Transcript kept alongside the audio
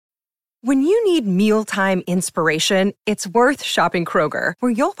When you need mealtime inspiration, it's worth shopping Kroger,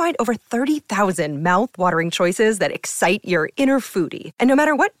 where you'll find over 30,000 mouth-watering choices that excite your inner foodie. And no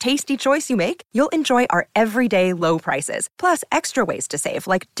matter what tasty choice you make, you'll enjoy our everyday low prices, plus extra ways to save,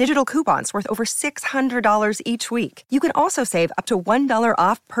 like digital coupons worth over $600 each week. You can also save up to $1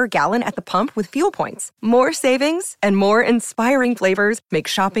 off per gallon at the pump with fuel points. More savings and more inspiring flavors make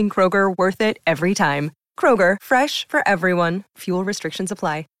shopping Kroger worth it every time. Kroger, fresh for everyone. Fuel restrictions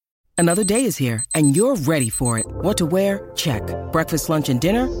apply. Another day is here, and you're ready for it. What to wear? Check. Breakfast, lunch, and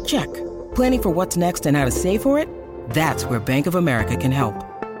dinner? Check. Planning for what's next and how to save for it? That's where Bank of America can help.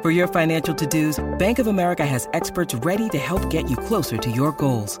 For your financial to-dos, Bank of America has experts ready to help get you closer to your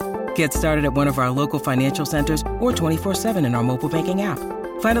goals. Get started at one of our local financial centers or 24/7 in our mobile banking app.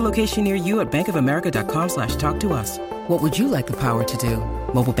 Find a location near you at bankofamerica.com/talktous. What would you like the power to do?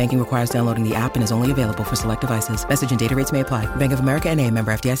 Mobile banking requires downloading the app and is only available for select devices. Message and data rates may apply. Bank of America N.A.,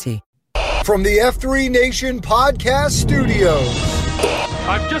 member FDIC. From the F3 Nation podcast studios.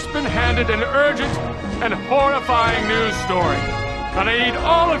 I've just been handed an urgent and horrifying news story. And I need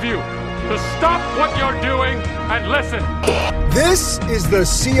all of you to stop what you're doing and listen. This is the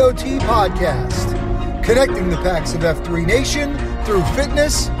COT podcast, connecting the packs of F3 Nation through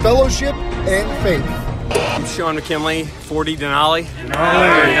fitness, fellowship, and faith. I'm Sean McKinley, 40 Denali.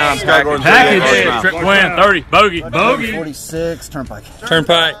 Package. Trip plan, 30. Bogey. 46, Turnpike.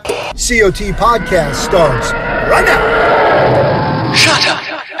 COT podcast starts right now. Shut up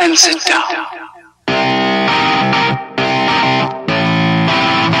and sit down.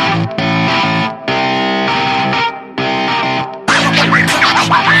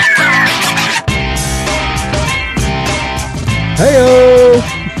 Hey-o!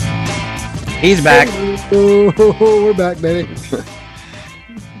 He's back. We're back, baby. Good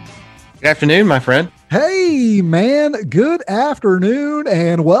afternoon, my friend. Hey, man. Good afternoon,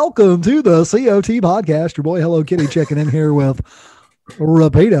 and welcome to the COT podcast. Your boy, Hello Kitty, checking in here with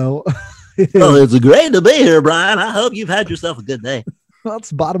Rapido. Well, it's great to be here, Brian. I hope you've had yourself a good day. Well, it's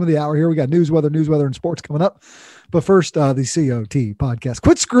the bottom of the hour here. We got news, weather, and sports coming up. But first, the COT podcast.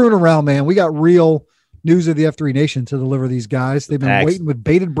 Quit screwing around, man. We got real news of the F3 Nation to deliver these guys. They've been waiting with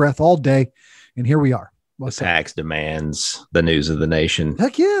bated breath all day, and here we are. What's the tax demands the news of the nation.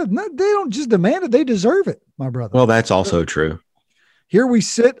 Heck yeah. No, they don't just demand it. They deserve it, my brother. Well, that's also true. Here we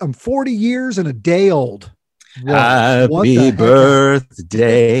sit. I'm 40 years and a day old. Happy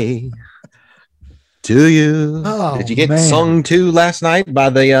birthday to you. Oh, did you get sung to last night by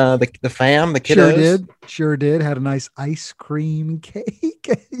the fam, the kiddos? Sure did. Had a nice ice cream cake.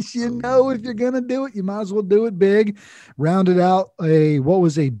 As you know, if you're going to do it, you might as well do it big. Rounded out what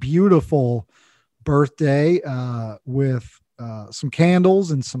was a beautiful birthday with some candles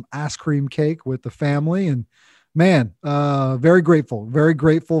and some ice cream cake with the family. And man, very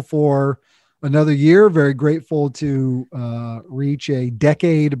grateful for another year. Very grateful to reach a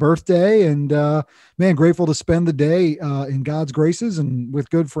decade birthday, and man, grateful to spend the day in God's graces and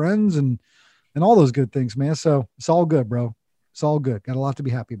with good friends and all those good things, man. So it's all good, bro. It's all good. Got a lot to be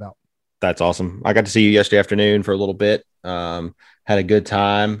happy about. That's awesome. I got to see you yesterday afternoon for a little bit. Had a good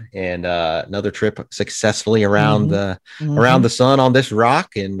time, and another trip successfully around the sun on this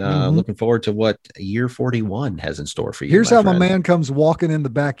rock, and looking forward to what year 41 has in store for you. Here's how my man comes walking in the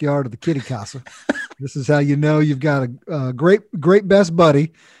backyard of the kitty casa. This is how you know you've got a great best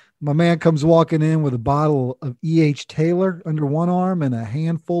buddy. My man comes walking in with a bottle of E.H. Taylor under one arm and a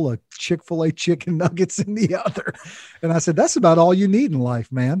handful of Chick-fil-A chicken nuggets in the other. And I said, that's about all you need in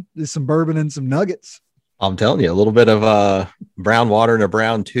life, man. There's some bourbon and some nuggets. I'm telling you, a little bit of brown water in a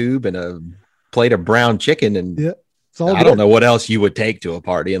brown tube and a plate of brown chicken. And yeah, I don't know what else you would take to a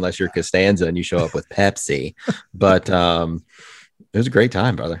party unless you're Costanza and you show up with Pepsi. But it was a great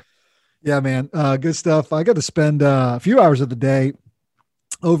time, brother. Yeah, man. Good stuff. I got to spend a few hours of the day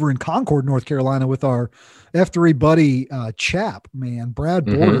over in Concord, North Carolina with our F3 buddy Chap, man, Brad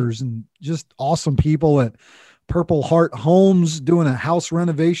Borders, and just awesome people at Purple Heart Homes doing a house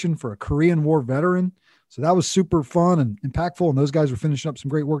renovation for a Korean War veteran. So that was super fun and impactful. And those guys were finishing up some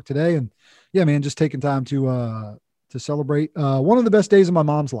great work today. And yeah, man, just taking time to celebrate one of the best days of my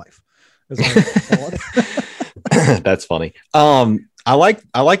mom's life. As I call it. That's funny. I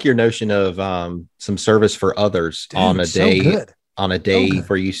like your notion of some service for others. Dude, on a day. On a day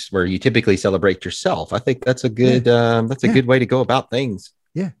where you typically celebrate yourself. I think that's a good good way to go about things.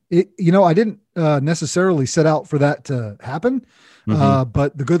 Yeah. I didn't necessarily set out for that to happen,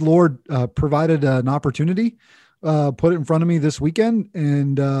 but the good Lord provided an opportunity, put it in front of me this weekend,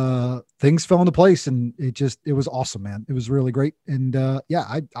 and things fell into place, and it was awesome, man. It was really great. And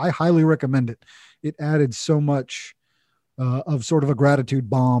I highly recommend it. It added so much of sort of a gratitude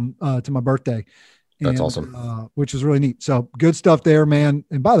bomb to my birthday. That's awesome. Which was really neat. So good stuff there, man.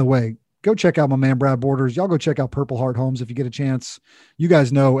 And by the way, go check out my man, Brad Borders. Y'all go check out Purple Heart Homes if you get a chance. You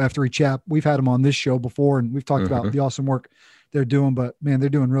guys know F3 Chap. We've had him on this show before, and we've talked about the awesome work they're doing, but man, they're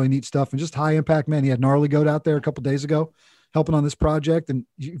doing really neat stuff and just high impact, man. He had Gnarly Goat out there a couple days ago helping on this project. And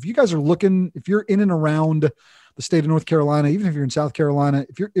if you guys are looking, if you're in and around the state of North Carolina, even if you're in South Carolina,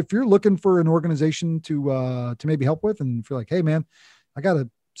 if you're looking for an organization to maybe help with, and feel like, hey man, I got a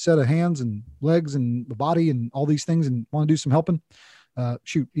set of hands and legs and the body and all these things and want to do some helping,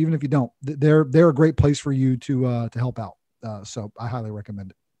 shoot, even if you don't, they're a great place for you to help out. So I highly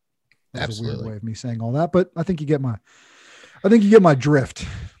recommend it. That's Absolutely. a weird way of me saying all that, but I think you get my drift.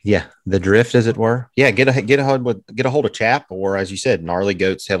 Yeah. The drift, as it were. Yeah. Get a hold of Chap, or as you said, Gnarly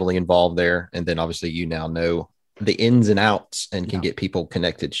Goat's heavily involved there. And then obviously you now know the ins and outs and can get people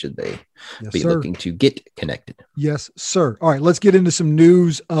connected should they be looking to get connected. Yes, sir. All right, let's get into some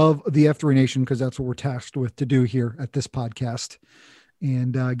news of the F3 Nation, because that's what we're tasked with to do here at this podcast,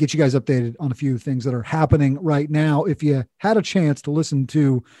 and get you guys updated on a few things that are happening right now. If you had a chance to listen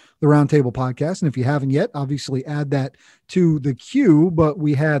to the Roundtable podcast, and if you haven't yet, obviously add that to the queue. But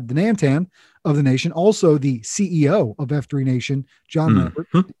we had the Nantan of the Nation, also the CEO of F3 Nation, John Lambert,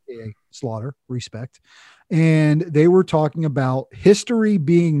 aka Slaughter, respect. And they were talking about history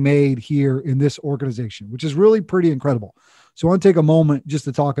being made here in this organization, which is really pretty incredible. So I want to take a moment just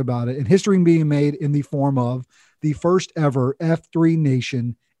to talk about it, and history being made in the form of the first ever F3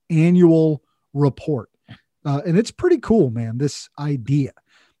 Nation annual report. And it's pretty cool, man, this idea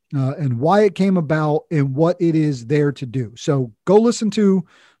and why it came about and what it is there to do. So go listen to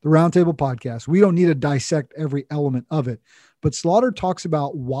the Roundtable podcast. We don't need to dissect every element of it, but Slaughter talks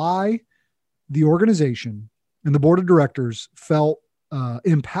about why the organization and the board of directors felt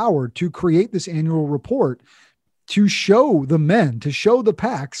empowered to create this annual report to show the men, to show the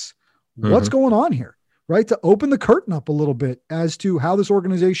PAX what's going on here, right? To open the curtain up a little bit as to how this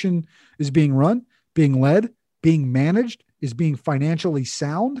organization is being run, being led, being managed, is being financially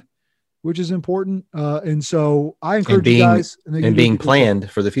sound, which is important. And so I encourage you guys and being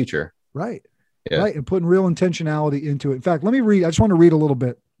planned for the future. Right. Yeah. Right. And putting real intentionality into it. In fact, let me read, I just want to read a little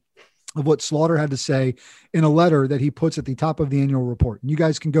bit of what Slaughter had to say in a letter that he puts at the top of the annual report. And you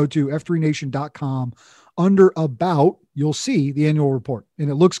guys can go to f3nation.com under about, you'll see the annual report, and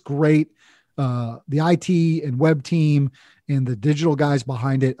it looks great. The IT and web team and the digital guys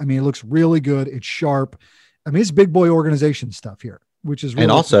behind it. I mean, it looks really good. It's sharp. I mean, it's big boy organization stuff here, which is really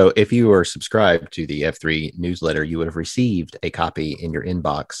and also cool. If you were subscribed to the F3 newsletter, you would have received a copy in your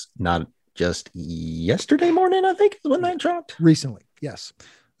inbox, not just yesterday morning, I think is when that dropped. Recently. Yes.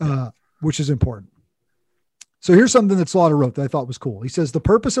 Which is important. So here's something that Slaughter wrote that I thought was cool. He says, the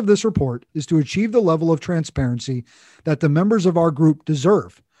purpose of this report is to achieve the level of transparency that the members of our group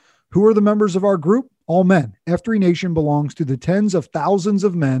deserve. Who are the members of our group? All men. F3 Nation belongs to the tens of thousands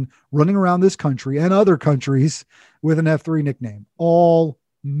of men running around this country and other countries with an F3 nickname. All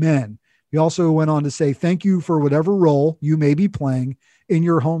men. He also went on to say, thank you for whatever role you may be playing in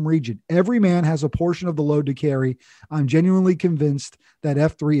your home region. Every man has a portion of the load to carry. I'm genuinely convinced that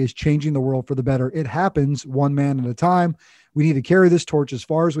F3 is changing the world for the better. It happens one man at a time. We need to carry this torch as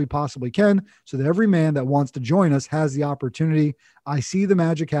far as we possibly can so that every man that wants to join us has the opportunity. I see the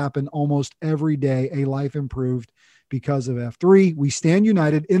magic happen almost every day, a life improved because of F3. We stand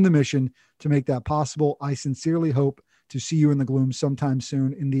united in the mission to make that possible. I sincerely hope to see you in the gloom sometime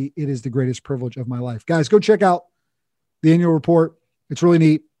soon. It is the greatest privilege of my life. Guys, go check out the annual report. It's really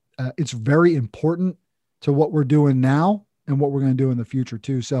neat. It's very important to what we're doing now and what we're going to do in the future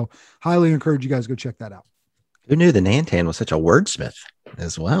too. So highly encourage you guys to go check that out. Who knew the Nantan was such a wordsmith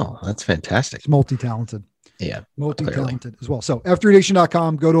as well? That's fantastic. It's multi-talented. Yeah. Multi-talented as well. So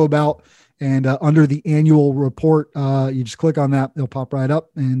f3nation.com, go to about, and under the annual report, you just click on that. It'll pop right up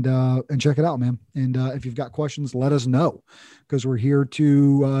and check it out, man. And if you've got questions, let us know, because we're here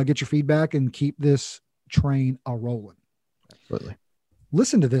to get your feedback and keep this train a-rolling. Absolutely.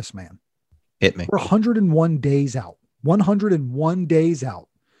 Listen to this, man. Hit me. We're 101 days out. 101 days out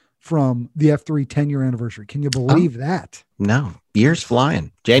from the F3 10-year anniversary. Can you believe that? No. Years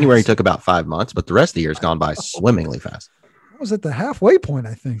flying. January took about 5 months, but the rest of the year has gone by swimmingly fast. I was at the halfway point,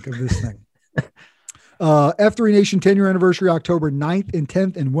 I think, of this thing. F3 Nation 10-year anniversary, October 9th and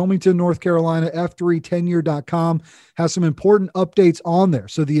 10th in Wilmington, North Carolina. F310year.com has some important updates on there.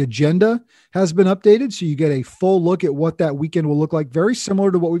 So the agenda has been updated, so you get a full look at what that weekend will look like. Very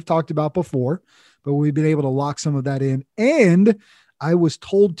similar to what we've talked about before, but we've been able to lock some of that in. And I was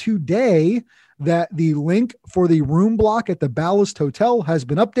told today that the link for the room block at the Ballast Hotel has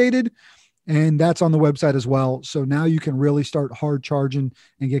been updated. And that's on the website as well. So now you can really start hard charging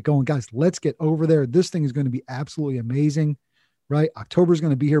and get going. Guys, let's get over there. This thing is going to be absolutely amazing, right? October is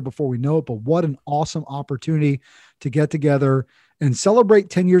going to be here before we know it, but what an awesome opportunity to get together and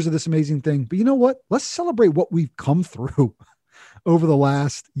celebrate 10 years of this amazing thing. But you know what? Let's celebrate what we've come through over the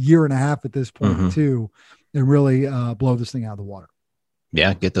last year and a half at this point too, and really blow this thing out of the water.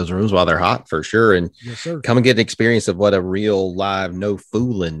 Yeah, get those rooms while they're hot for sure. And come and get an experience of what a real live, no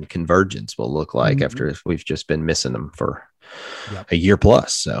fooling convergence will look like after we've just been missing them for a year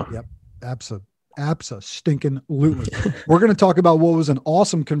plus. So, stinking lootly. We're going to talk about what was an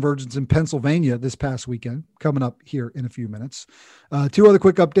awesome convergence in Pennsylvania this past weekend, coming up here in a few minutes. Two other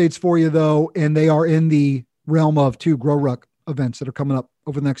quick updates for you, though, and they are in the realm of two Grow Ruck events that are coming up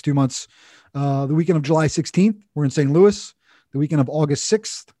over the next 2 months. The weekend of July 16th, we're in St. Louis. The weekend of August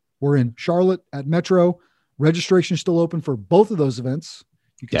 6th, we're in Charlotte at Metro. Registration is still open for both of those events.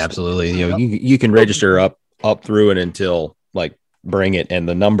 Absolutely. You can register up through and until like bring it. And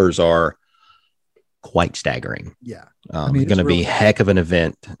the numbers are quite staggering. Yeah. It's going to be a heck of an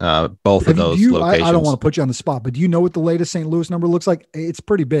event. Both of those locations. I don't want to put you on the spot, but do you know what the latest St. Louis number looks like? It's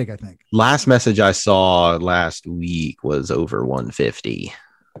pretty big, I think. Last message I saw last week was over 150.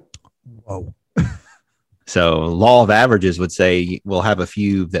 Whoa. So law of averages would say we'll have a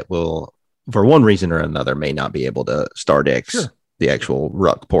few that will, for one reason or another, may not be able to start the actual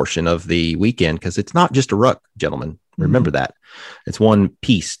ruck portion of the weekend, because it's not just a ruck, gentlemen. Remember that. It's one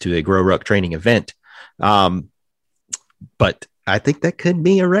piece to a Grow Ruck training event. But I think that could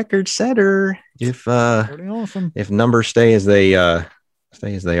be a record setter if numbers stay as they are.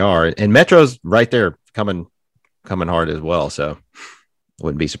 And Metro's right there coming hard as well. So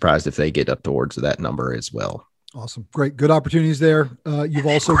wouldn't be surprised if they get up towards that number as well. Awesome. Great. Good opportunities there. You've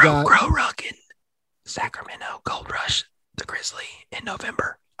also got Grow Ruck in Sacramento, Gold Rush, the Grizzly in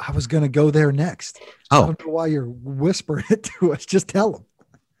November. I was going to go there next. I don't know why you're whispering it to us. Just tell them.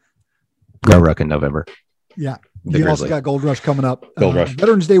 Grow Ruck in November. Yeah. You also got Gold Rush coming up. Gold Rush.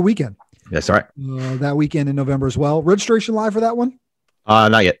 Veterans Day weekend. That's all right. That weekend in November as well. Registration live for that one?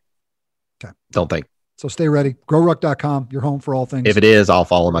 Not yet. Okay. Don't think. So stay ready. GrowRuck.com. You're home for all things. If it is, I'll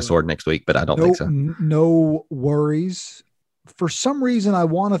follow my sword next week, but I don't think so. No worries. For some reason, I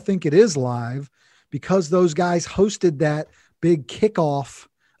want to think it is live because those guys hosted that big kickoff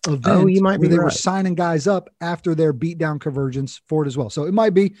event where they were signing guys up after their beatdown convergence for it as well. So it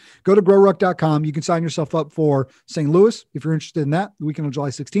might be. Go to GrowRuck.com. You can sign yourself up for St. Louis if you're interested in that. The weekend of July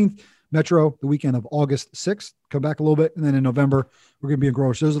 16th. Metro, the weekend of August 6th, come back a little bit. And then in November, we're going to be in Grow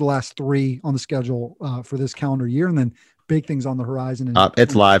Ruck. Those are the last three on the schedule for this calendar year. And then big things on the horizon.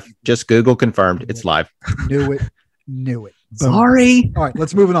 It's live. Just Google confirmed. It's live. Knew it. Boom. Sorry. All right,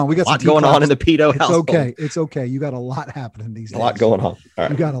 let's move on. We got a lot going on in the pedo household. It's okay. You got a lot happening these days. A lot going on. All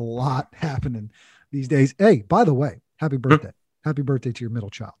right. You got a lot happening these days. Hey, by the way, happy birthday. Happy birthday to your middle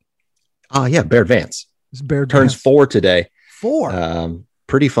child. Yeah. Baird Vance. Baird turns 4 today. 4.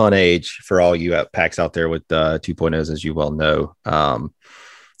 Pretty fun age for all you packs out there with 2.0s, as you well know.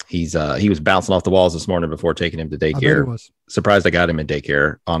 He was bouncing off the walls this morning before taking him to daycare. Surprised I got him in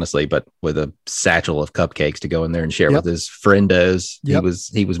daycare, honestly, but with a satchel of cupcakes to go in there and share with his friendos.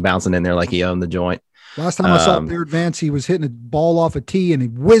 He was bouncing in there like he owned the joint. Last time I saw Baird Vance, he was hitting a ball off a tee and he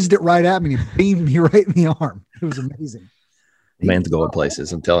whizzed it right at me and he beamed me right in the arm. It was amazing. Man's going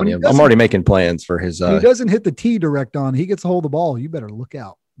places. I'm telling you, I'm already making plans for his. He doesn't hit the tee direct on. He gets a hold of the ball. You better look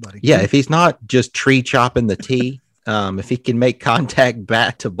out, buddy. Yeah, if he's not just tree chopping the tee, if he can make contact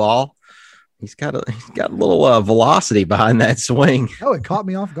bat to ball, he's got a little velocity behind that swing. Oh, it caught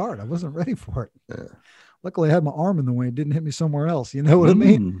me off guard. I wasn't ready for it. Luckily, I had my arm in the way. It didn't hit me somewhere else. You know what I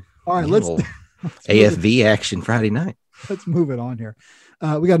mean? All right, let's AFV action Friday night. Let's move it on here.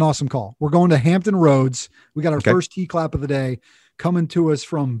 We got an awesome call. We're going to Hampton Roads. We got our first tee clap of the day coming to us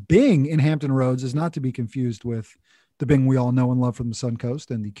from Bing in Hampton Roads, is not to be confused with the Bing we all know and love from the Sun Coast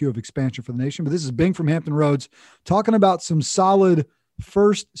and the Q of expansion for the nation. But this is Bing from Hampton Roads talking about some solid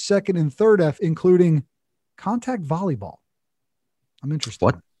first, second, and third F, including contact volleyball. I'm interested.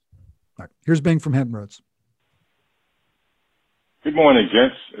 What? All right, here's Bing from Hampton Roads. Good morning,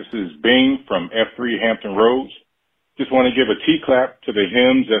 gents. This is Bing from F3 Hampton Roads. Just want to give a T-clap to the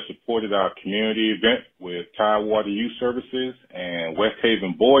hymns that supported our community event with Tidewater Youth Services and West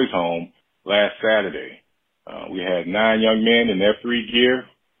Haven Boys Home last Saturday. We had 9 young men in F3 gear,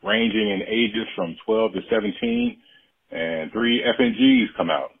 ranging in ages from 12 to 17, and 3 FNGs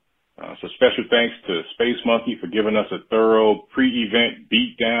come out. So special thanks to Space Monkey for giving us a thorough pre-event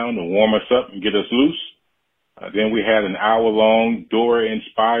beat down to warm us up and get us loose. Then we had an hour-long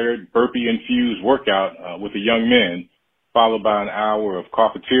Dora-inspired, burpee-infused workout with the young men followed by an hour of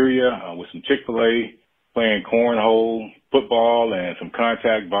cafeteria with some Chick-fil-A, playing cornhole, football, and some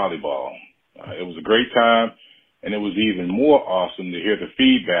contact volleyball. It was a great time, and it was even more awesome to hear the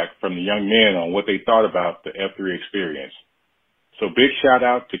feedback from the young men on what they thought about the F3 experience. So big shout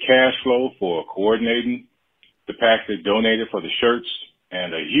out to Cash Flow for coordinating, the packs that donated for the shirts,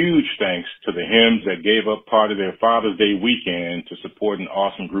 and a huge thanks to the Hymns that gave up part of their Father's Day weekend to support an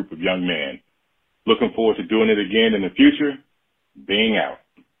awesome group of young men. Looking forward to doing it again in the future. Being out.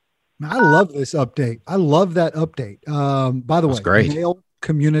 I love this update. I love that update. By the way, great. Male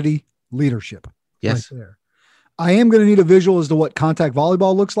community leadership. Yes. Right there. I am going to need a visual as to what contact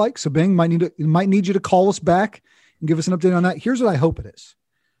volleyball looks like. So Bing might need you to call us back and give us an update on that. Here's what I hope it is.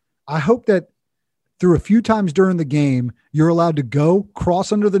 I hope that through a few times during the game, you're allowed to go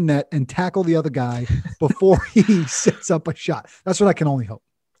cross under the net and tackle the other guy before he sets up a shot. That's what I can only hope.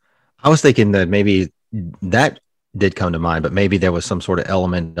 I was thinking that maybe that did come to mind, but maybe there was some sort of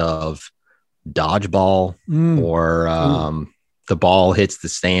element of dodgeball or the ball hits the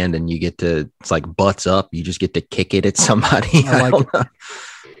stand and you get to, it's like butts up. You just get to kick it at somebody. I like it.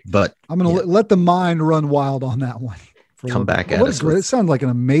 But I'm going to let the mind run wild on that one. Come back at us. It sounds like an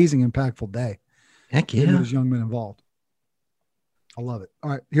amazing, impactful day. Heck yeah. Those young men involved. I love it. All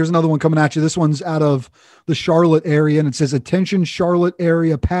right. Here's another one coming at you. This one's out of the Charlotte area, and it says, "Attention Charlotte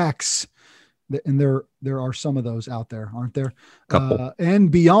area packs." And there are some of those out there, aren't there?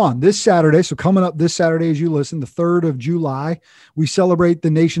 And beyond this Saturday. So coming up this Saturday, as you listen, the 3rd of July, we celebrate the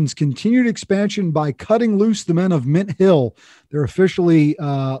nation's continued expansion by cutting loose the men of Mint Hill. They're officially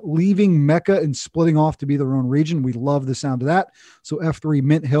leaving Mecca and splitting off to be their own region. We love the sound of that. So F3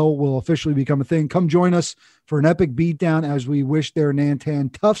 Mint Hill will officially become a thing. Come join us for an epic beatdown as we wish their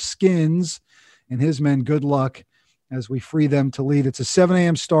Nantan tough skins and his men good luck as we free them to lead. It's a 7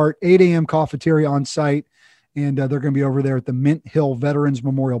 a.m. start, 8 a.m. cafeteria on site, and they're going to be over there at the Mint Hill Veterans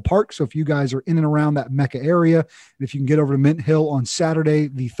Memorial Park. So if you guys are in and around that Mecca area, and if you can get over to Mint Hill on Saturday,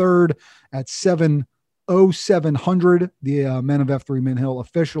 the 3rd at 7:00, the men of F3 Mint Hill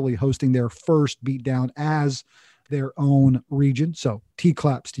officially hosting their first beatdown as their own region. So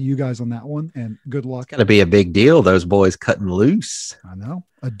T-claps to you guys on that one, and good luck. It's got to be a big deal. Those boys cutting loose. I know.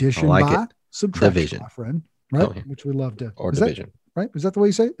 Addition by subtraction, division, my friend. Right, which we love to. Or division. Right? Is that the way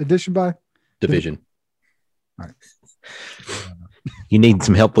you say it? Addition by? Division. All right. You need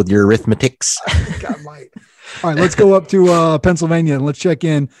some help with your arithmetics? I might. All right, let's go up to Pennsylvania and let's check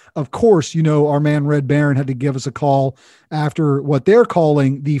in. Of course, our man Red Baron had to give us a call after what they're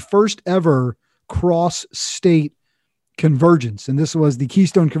calling the first ever cross-state convergence. And this was the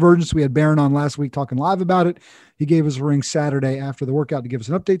Keystone Convergence. We had Baron on last week talking live about it. He gave us a ring Saturday after the workout to give us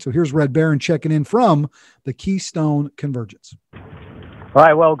an update. So here's Red Baron checking in from the Keystone Convergence. All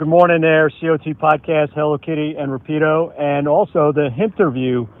right. Well, good morning there, COT Podcast, Hello Kitty and Rapido, and also the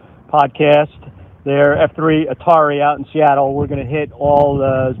Hinterview podcast there, F3 Atari out in Seattle. We're going to hit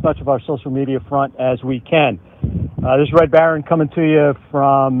as much of our social media front as we can. This is Red Baron coming to you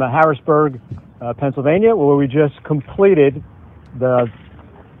from Harrisburg, Pennsylvania, where we just completed the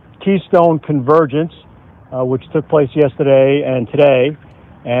Keystone Convergence, which took place yesterday and today.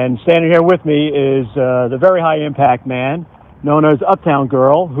 And standing here with me is the very high impact man known as Uptown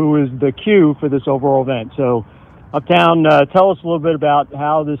Girl, who is the cue for this overall event. So Uptown, tell us a little bit about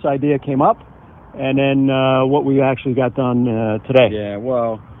how this idea came up and then what we actually got done today. Yeah,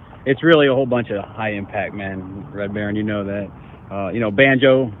 well, it's really a whole bunch of high impact men, Red Baron, you know that.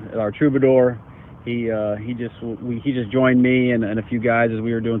 Banjo, our troubadour, he just joined me and a few guys as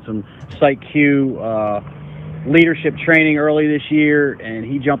we were doing some Site Q leadership training early this year, and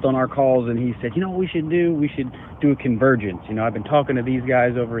he jumped on our calls and he said, what we should do? We should do a convergence. I've been talking to these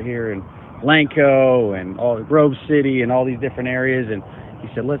guys over here in Lanco and all Grove City and all these different areas, and he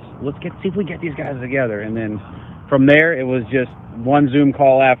said, let's see if we get these guys together. And then from there, it was just one Zoom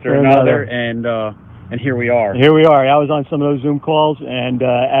call after another, and here we are. Here we are. I was on some of those Zoom calls, and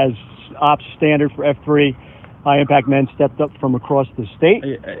as ops standard for F3, high impact men stepped up from across the state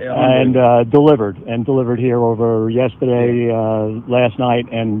and delivered here over yesterday, last night,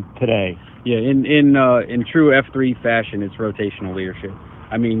 and today. Yeah, in true F3 fashion, it's rotational leadership.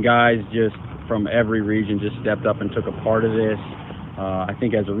 I mean, guys just from every region just stepped up and took a part of this. I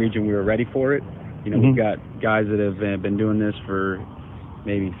think as a region, we were ready for it. We've got guys that have been doing this for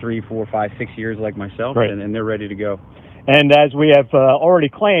maybe 3, 4, 5, 6 years like myself, right, and they're ready to go. And as we have already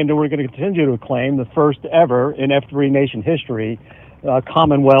claimed, and we're going to continue to claim, the first ever in F3 Nation history,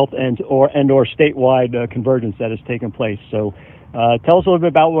 Commonwealth or statewide convergence that has taken place. So tell us a little bit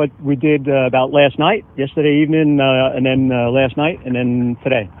about what we did about last night, yesterday evening, and then last night, and then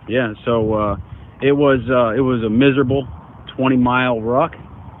today. Yeah, so it was a miserable 20-mile ruck.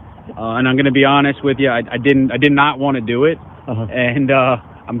 And I'm going to be honest with you, I did not want to do it. And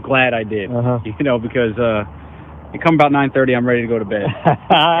I'm glad I did, because it come about 9:30, I'm ready to go to bed.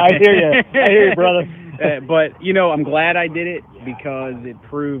 I hear you, brother. But, I'm glad I did it because it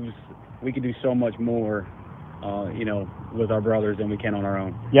proves we can do so much more, with our brothers than we can on our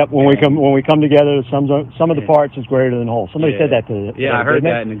own. Yep, when we come together, some of the parts is greater than the whole. Somebody said that to you. Yeah, I heard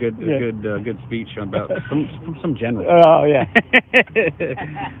that in a good speech about from some general. Oh yeah.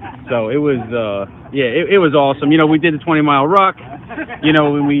 So it was it was awesome. We did the 20-mile ruck.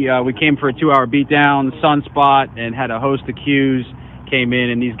 We came for a 2-hour beatdown, Sunspot, and had a host of cues came in,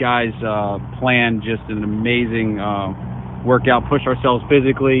 and these guys planned just an amazing workout, pushed ourselves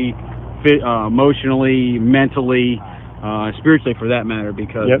physically, emotionally, mentally, spiritually for that matter,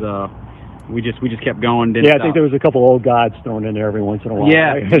 because we just kept going. I think there was a couple old gods thrown in there every once in a while.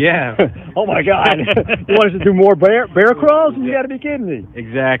 Yeah. Oh my God! You want us to do more bear crawls? You got to be kidding me.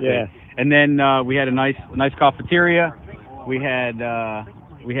 Exactly. Yeah. And then we had a nice cafeteria. We had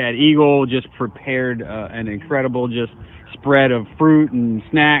Eagle just prepared an incredible just spread of fruit and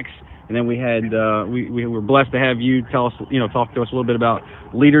snacks. And then we had we were blessed to have you talk to us a little bit about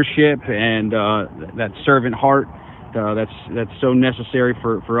leadership and that servant heart that's so necessary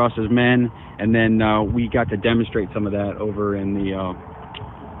for us as men. And then we got to demonstrate some of that over in the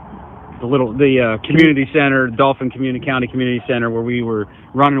community center, Dauphin County Community Center, where we were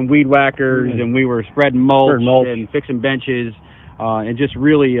running weed whackers and we were spreading mulch and fixing benches, and just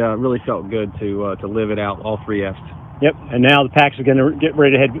really felt good to live it out, all 3 F's. Yep, and now the Packs are going to get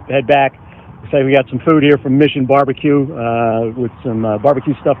ready to head back. Say we got some food here from Mission Barbecue with some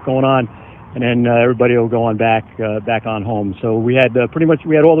barbecue stuff going on, and then everybody will go on back on home. So we had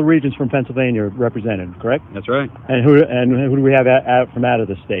we had all the regions from Pennsylvania represented, correct? That's right. And who do we have from out of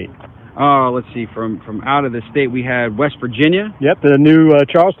the state? Let's see. From out of the state, we had West Virginia. Yep, the new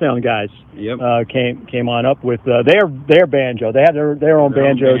Charlestown guys. Yep. Came on up with their banjo. They had their own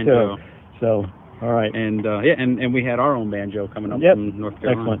banjo too. So. All right. And and we had our own banjo coming up from North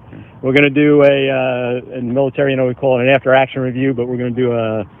Carolina. Excellent. We're going to do in the military, we call it an after-action review, but we're going to do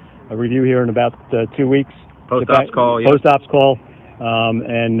a review here in about 2 weeks. Post-ops call. Post-ops call,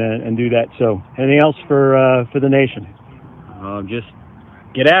 and do that. So, anything else for the nation? Just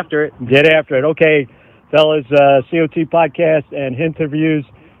get after it. Get after it. Okay, fellas. COT podcast and Hinterviews.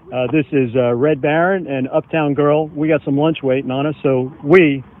 This is Red Baron and Uptown Girl. We got some lunch waiting on us, so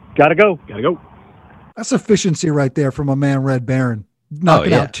we gotta go. That's efficiency right there from a man, Red Baron,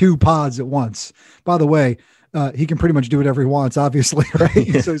 knocking out 2 pods at once. By the way, he can pretty much do whatever he wants, obviously,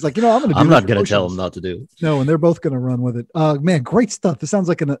 right? So he's like, I'm not going to tell him not to do. No, and they're both going to run with it. Man, great stuff. This sounds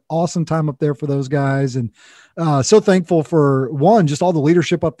like an awesome time up there for those guys. And so thankful for, just all the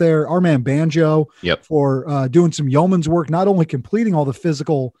leadership up there. Our man Banjo for doing some yeoman's work, not only completing all the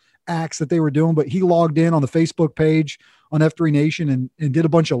physical acts that they were doing, but he logged in on the Facebook page on F3 Nation and did a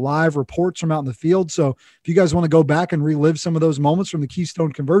bunch of live reports from out in the field. So if you guys want to go back and relive some of those moments from the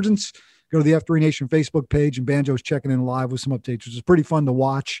Keystone Convergence, go to the F3 Nation Facebook page, and Banjo's checking in live with some updates, which is pretty fun to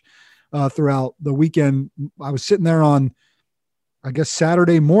watch throughout the weekend. I was sitting there on, I guess,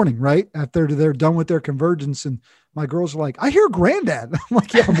 Saturday morning, right after they're done with their convergence, and my girls are like, I hear Granddad. I'm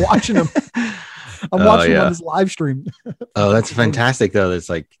like, yeah, I'm watching him. I'm watching him on this live stream. Oh, that's fantastic, though. It's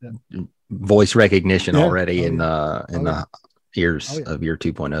like voice recognition already in the ears of your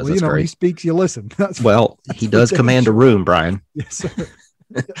 2.0. Well, that's great. When he speaks, you listen. He does command a room, Brian. Yes, sir.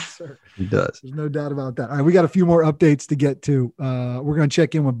 Yes, sir. He does. There's no doubt about that. All right, we got a few more updates to get to. We're going to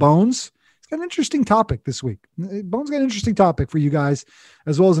check in with Bones. He's got an interesting topic this week. Bones got an interesting topic for you guys,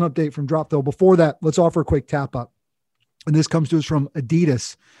 as well as an update from Drop. Though before that, let's offer a quick tap up. And this comes to us from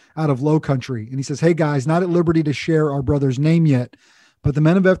Adidas out of Low Country. And he says, hey guys, not at liberty to share our brother's name yet, but the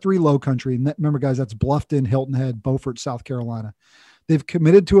men of F3 Low Country, and remember guys, that's Bluffton, Hilton Head, Beaufort, South Carolina. They've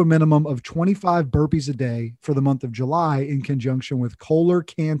committed to a minimum of 25 burpees a day for the month of July in conjunction with Colon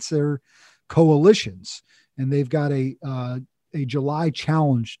Cancer Coalitions. And they've got a July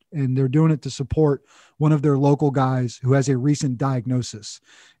challenge, and they're doing it to support one of their local guys who has a recent diagnosis.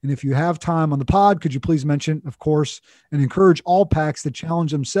 And if you have time on the pod, could you please mention, of course, and encourage all packs to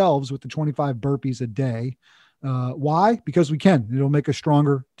challenge themselves with the 25 burpees a day. Why? Because we can. It'll make us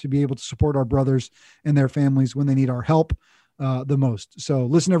stronger to be able to support our brothers and their families when they need our help the most. So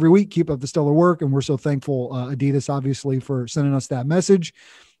listen every week, keep up the stellar work. And we're so thankful, Adidas, obviously, for sending us that message.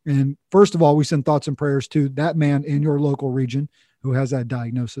 And first of all, we send thoughts and prayers to that man in your local region who has that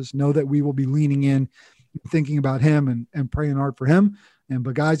diagnosis. Know that we will be leaning in, thinking about him and praying hard for him.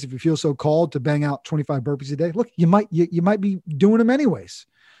 But guys, if you feel so called to bang out 25 burpees a day, look, you might be doing them anyways.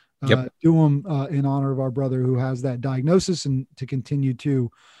 Do them in honor of our brother who has that diagnosis, and to continue to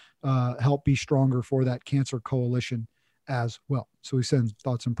help be stronger for that cancer coalition as well. So we send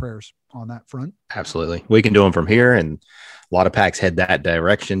thoughts and prayers on that front. Absolutely. We can do them from here, and a lot of packs head that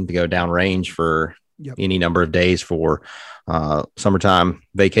direction to go downrange for any number of days for summertime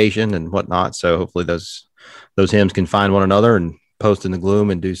vacation and whatnot. So hopefully those hymns can find one another and post in the gloom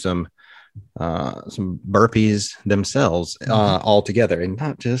and do some burpees themselves all together. And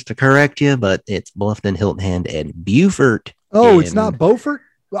not just to correct you, but it's Bluffton, Hilton Head, and Beaufort. It's not Beaufort.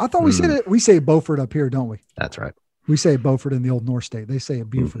 I thought we said it. We say Beaufort up here, don't we? That's right. We say Beaufort in the old North State. They say a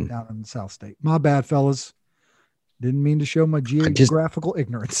Beaufort down in the South State. My bad, fellas. Didn't mean to show my geographical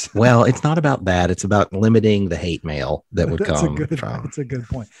ignorance. Well, it's not about that. It's about limiting the hate mail that would come from. That's a good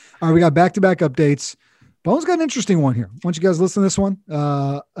point. All right, we got back-to-back updates. Bone's got an interesting one here. Why don't you guys listen to this one?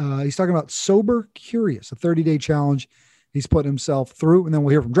 He's talking about Sober Curious, a 30-day challenge he's put himself through, and then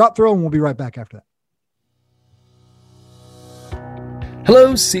we'll hear from Drop Throw, and we'll be right back after that. Hello,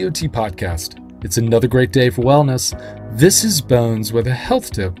 COT Podcast. It's another great day for wellness. This is Bones with a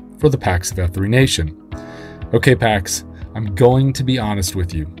health tip for the Packs of F3 Nation. Okay, Packs, I'm going to be honest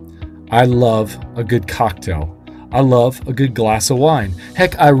with you. I love a good cocktail. I love a good glass of wine.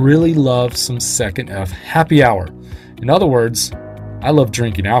 Heck, I really love some second F happy hour. In other words, I love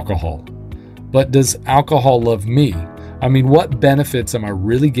drinking alcohol. But does alcohol love me? I mean, what benefits am I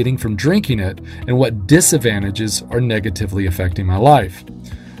really getting from drinking it, and what disadvantages are negatively affecting my life?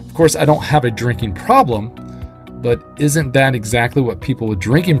 Of course, I don't have a drinking problem, but isn't that exactly what people with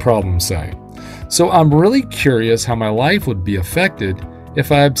drinking problems say? So I'm really curious how my life would be affected if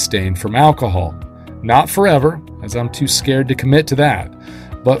I abstained from alcohol. Not forever, as I'm too scared to commit to that,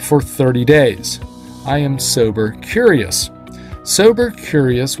 but for 30 days. I am sober curious. Sober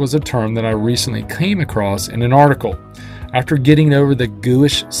curious was a term that I recently came across in an article. After getting over the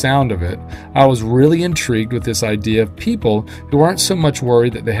gooish sound of it, I was really intrigued with this idea of people who aren't so much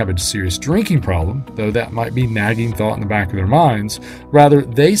worried that they have a serious drinking problem, though that might be nagging thought in the back of their minds. Rather,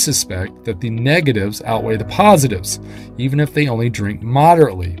 they suspect that the negatives outweigh the positives, even if they only drink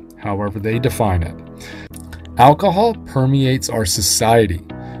moderately, however they define it. Alcohol permeates our society.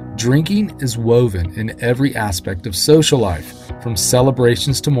 Drinking is woven in every aspect of social life, from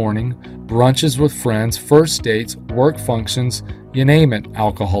celebrations to mourning, brunches with friends, first dates, work functions, you name it,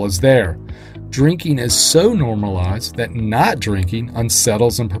 alcohol is there. Drinking is so normalized that not drinking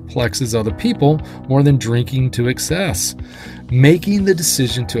unsettles and perplexes other people more than drinking to excess. Making the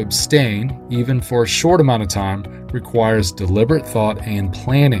decision to abstain, even for a short amount of time, requires deliberate thought and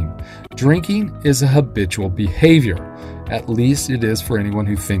planning. Drinking is a habitual behavior. At least it is for anyone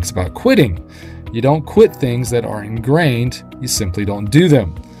who thinks about quitting. You don't quit things that are ingrained, you simply don't do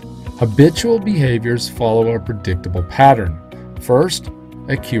them. Habitual behaviors follow a predictable pattern. First,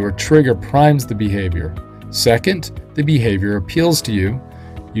 a cue or trigger primes the behavior. Second, the behavior appeals to you.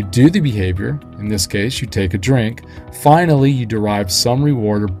 You do the behavior, in this case, you take a drink. Finally, you derive some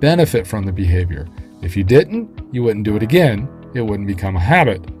reward or benefit from the behavior. If you didn't, you wouldn't do it again. It wouldn't become a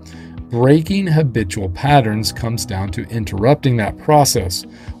habit. Breaking habitual patterns comes down to interrupting that process.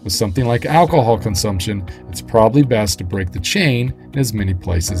 With something like alcohol consumption, it's probably best to break the chain in as many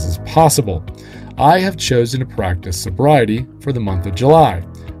places as possible. I have chosen to practice sobriety for the month of July,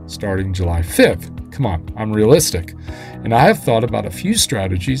 starting July 5th. Come on, I'm realistic. And I have thought about a few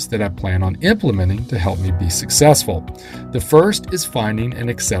strategies that I plan on implementing to help me be successful. The first is finding an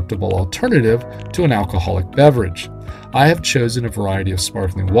acceptable alternative to an alcoholic beverage. I have chosen a variety of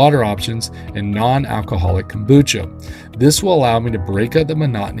sparkling water options and non-alcoholic kombucha. This will allow me to break up the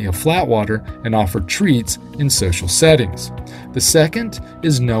monotony of flat water and offer treats in social settings. The second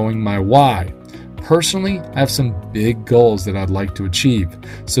is knowing my why. Personally, I have some big goals that I'd like to achieve,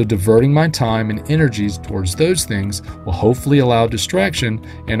 so diverting my time and energies towards those things will hopefully allow distraction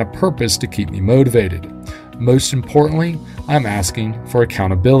and a purpose to keep me motivated. Most importantly, I'm asking for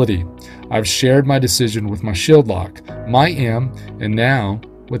accountability. I've shared my decision with my Shield Lock, my M, and now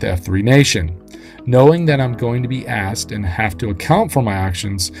with F3 Nation. Knowing that I'm going to be asked and have to account for my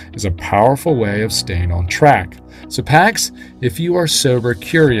actions is a powerful way of staying on track. So Pax, if you are sober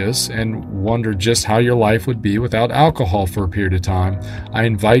curious and wonder just how your life would be without alcohol for a period of time, I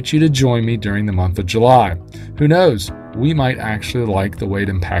invite you to join me during the month of July. Who knows, we might actually like the way it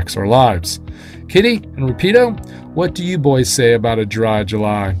impacts our lives. Kitty and Rapido, what do you boys say about a dry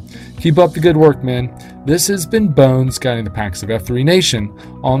July? Keep up the good work, man. This has been Bones guiding the Packs of F3 Nation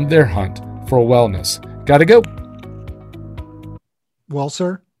on their hunt for wellness. Gotta go. Well,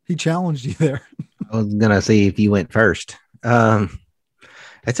 sir, he challenged you there. I was going to see if you went first. That's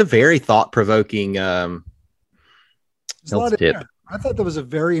a very thought-provoking health tip. I thought that was a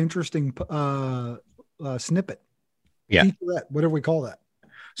very interesting snippet. Yeah. Featurette, whatever we call that.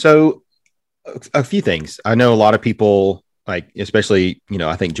 So a few things. I know a lot of people, like, especially,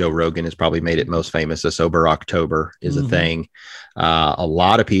 I think Joe Rogan has probably made it most famous. A Sober October is a thing. A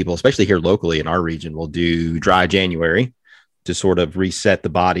lot of people, especially here locally in our region, will do Dry January to sort of reset the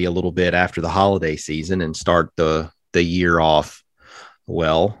body a little bit after the holiday season and start the year off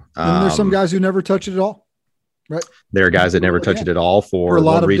well. And there's some guys who never touch it at all, right? There are guys that never touch it at all for a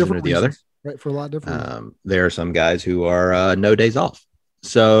lot one of reason different or the reasons, other. right? For a lot of different reasons. There are some guys who are no days off.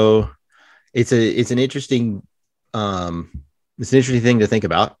 So it's an interesting thing to think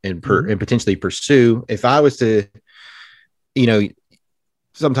about and potentially pursue. If I was to,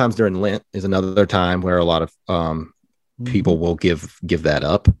 sometimes during Lent is another time where a lot of people will give that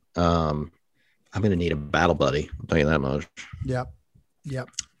up. I'm going to need a battle buddy. I'll tell you that much. Yep,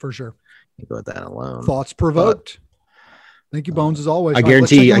 for sure. You go with that alone. Thoughts provoked. Thank you, Bones, as always. I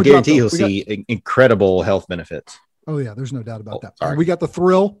guarantee you'll see incredible health benefits. Oh yeah, there's no doubt about that. Sorry. We got the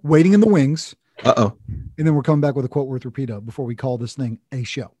thrill waiting in the wings. And then we're coming back with a quote worth repeato before we call this thing a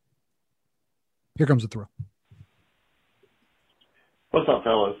show. Here comes the thrill. What's up,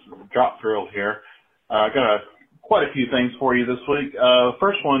 fellas? Drop Thrill here. I got quite a few things for you this week.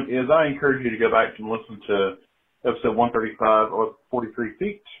 First one is I encourage you to go back and listen to episode 135 of 43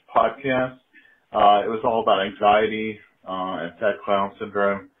 Feet podcast. It was all about anxiety and fat clown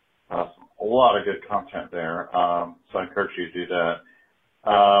syndrome. A lot of good content there. So I encourage you to do that.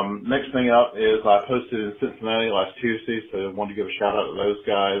 Next thing up is I posted in Cincinnati last Tuesday, so I wanted to give a shout out to those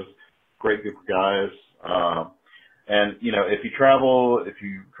guys. Great group of guys. And, if you travel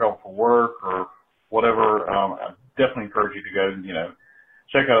for work or whatever, I definitely encourage you to go,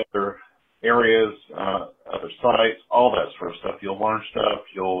 check out other areas, other sites, all that sort of stuff. You'll learn stuff.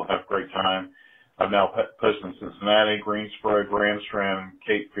 You'll have a great time. I've now posted in Cincinnati, Greensboro, Grand Strand,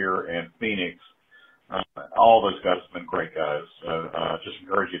 Cape Fear, and Phoenix. All those guys have been great guys. So just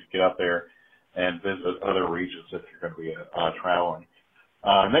encourage you to get out there and visit other regions if you're going to be traveling.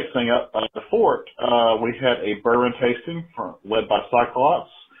 Next thing up, the Fort, we had a bourbon tasting led by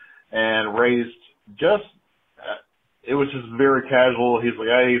Cyclops and raised it was just very casual. He's like,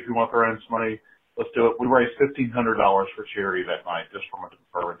 hey, if you want to throw in some money, let's do it. We raised $1,500 for charity that night just from a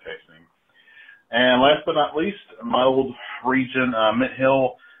bourbon tasting. And last but not least, my old region, Mint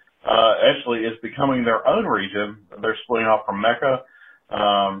Hill, actually is becoming their own region. They're splitting off from Mecca,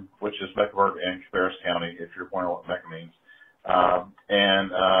 which is Mecklenburg and Cabarrus County, if you're wondering what Mecca means. And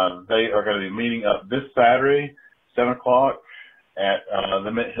they are going to be meeting up this Saturday, 7 o'clock, at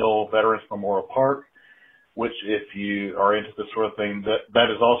the Mint Hill Veterans Memorial Park, which, if you are into this sort of thing, that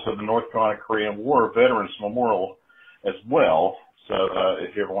is also the North Carolina Korean War Veterans Memorial as well. So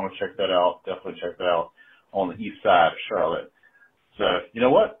if you ever want to check that out, definitely check that out on the east side of Charlotte. So you know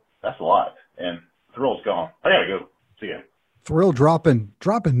what? That's a lot. And Thrill's gone. I got to go. See ya. Thrill dropping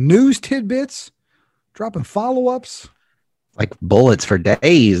news tidbits, dropping follow-ups. Like bullets for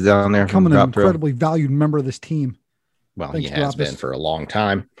days down there. Becoming an incredibly valued member of this team. Well, he has been for a long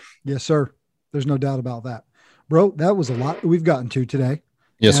time. Yes, sir. There's no doubt about that. Bro, that was a lot that we've gotten to today.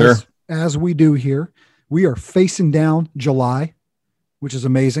 Yes, sir. As we do here. We are facing down July, which is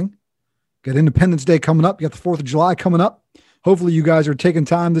amazing. Got Independence Day coming up. You got the 4th of July coming up. Hopefully you guys are taking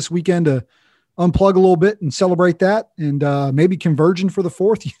time this weekend to unplug a little bit and celebrate that, and maybe converging for the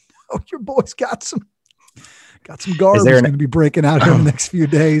 4th. Your boys got some garbage going to be breaking out here in the next few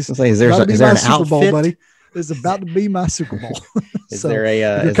days. Is there an Super Bowl, outfit? buddy? This is about to be my Super Bowl. Is there a?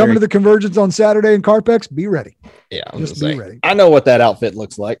 If you're coming to the convergence on Saturday in Carpex, be ready. Yeah, just be ready. I know what that outfit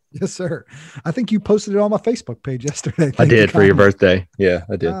looks like. Yes, sir. I think you posted it on my Facebook page yesterday. I did for your birthday. Yeah,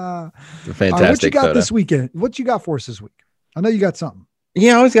 I did. It's a fantastic. What you got photo. this weekend? What you got for us this week? I know you got something.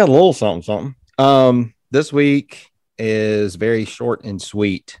 Yeah, I always got a little something. This week is very short and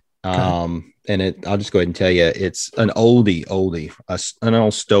sweet. Okay. And I'll just go ahead and tell you, it's an oldie, an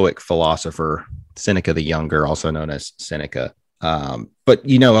old Stoic philosopher, Seneca the Younger, also known as Seneca. But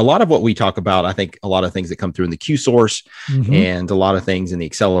a lot of what we talk about, I think a lot of things that come through in the Q source and a lot of things in the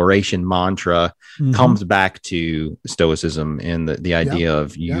acceleration mantra comes back to Stoicism and the idea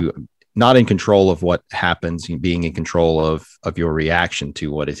of you not in control of what happens, being in control of your reaction to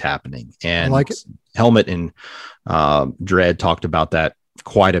what is happening. And I like it. Helmet and Dredd talked about that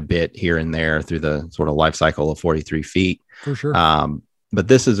quite a bit here and there through the sort of life cycle of 43 feet. For sure. But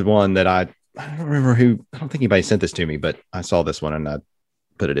this is one that I don't remember I don't think anybody sent this to me, but I saw this one and I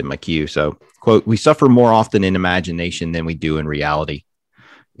put it in my queue. So, quote, "We suffer more often in imagination than we do in reality,"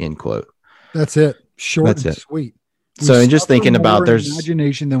 end quote. That's it. Short and sweet. So, and just thinking about there's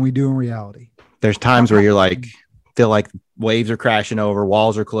imagination than we do in reality. There's times where you're like, feel like waves are crashing over,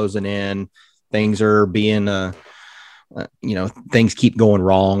 walls are closing in, things are being, things keep going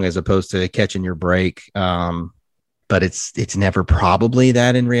wrong as opposed to catching your break. But it's never probably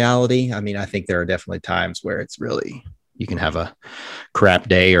that in reality. I mean, I think there are definitely times where it's really, you can have a crap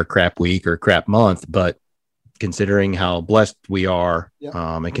day or crap week or crap month, but considering how blessed we are,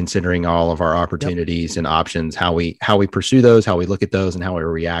 and considering all of our opportunities and options, how we pursue those, how we look at those, and how we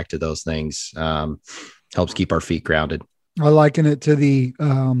react to those things, helps keep our feet grounded. I liken it to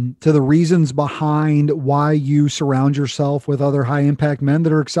the reasons behind why you surround yourself with other high impact men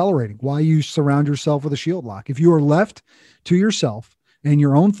that are accelerating, why you surround yourself with a shield lock. If you are left to yourself and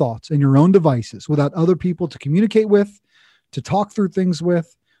your own thoughts and your own devices without other people to communicate with, to talk through things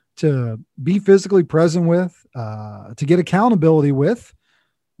with, to be physically present with, to get accountability with,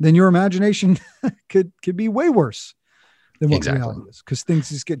 then your imagination could be way worse than what reality is, because things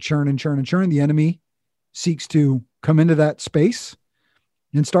just get churn and churn and churn. The enemy seeks to come into that space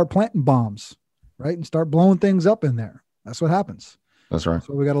and start planting bombs, right? And start blowing things up in there. That's what happens. That's right.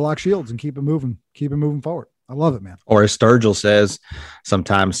 So we got to lock shields and keep it moving forward. I love it, man. Or as Sturgill says,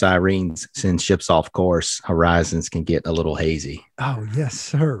 sometimes sirens send ships off course. Horizons can get a little hazy. Oh, yes,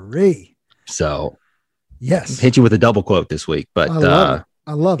 sir. So yes, hit you with a double quote this week, but I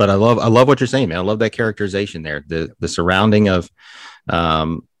love it. I love what you're saying, man. I love that characterization there. The surrounding of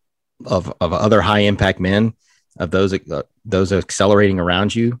other high impact men, of those accelerating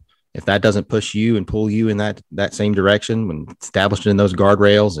around you. If that doesn't push you and pull you in that same direction, when establishing those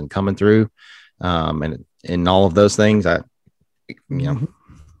guardrails and coming through, and all of those things, got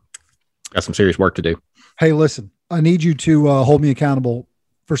some serious work to do. Hey, listen, I need you to hold me accountable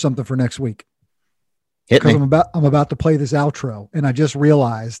for something for next week. Hit me. I'm about to play this outro, and I just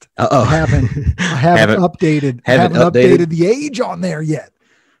realized I haven't updated the age on there yet.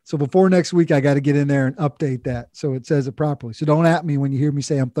 So before next week, I got to get in there and update that so it says it properly. So don't at me when you hear me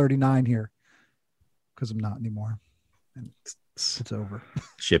say I'm 39 here, because I'm not anymore. And it's over.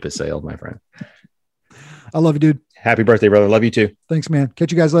 Ship has sailed, my friend. I love you, dude. Happy birthday, brother. Love you too. Thanks, man.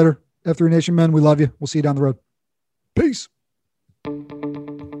 Catch you guys later. F3 Nation, men. We love you. We'll see you down the road. Peace.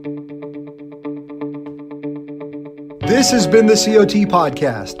 This has been the COT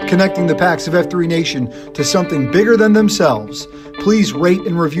Podcast, connecting the packs of F3 Nation to something bigger than themselves. Please rate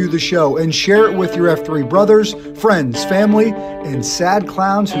and review the show and share it with your F3 brothers, friends, family, and sad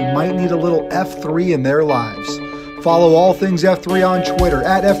clowns who might need a little F3 in their lives. Follow all things F3 on Twitter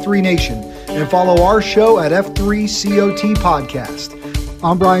at F3 Nation, and follow our show at F3 COT Podcast.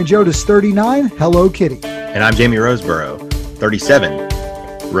 I'm Brian Jodas, 39, Hello Kitty. And I'm Jamie Roseborough, 37,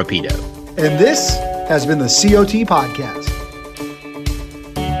 Rapido. And this has been the COT Podcast.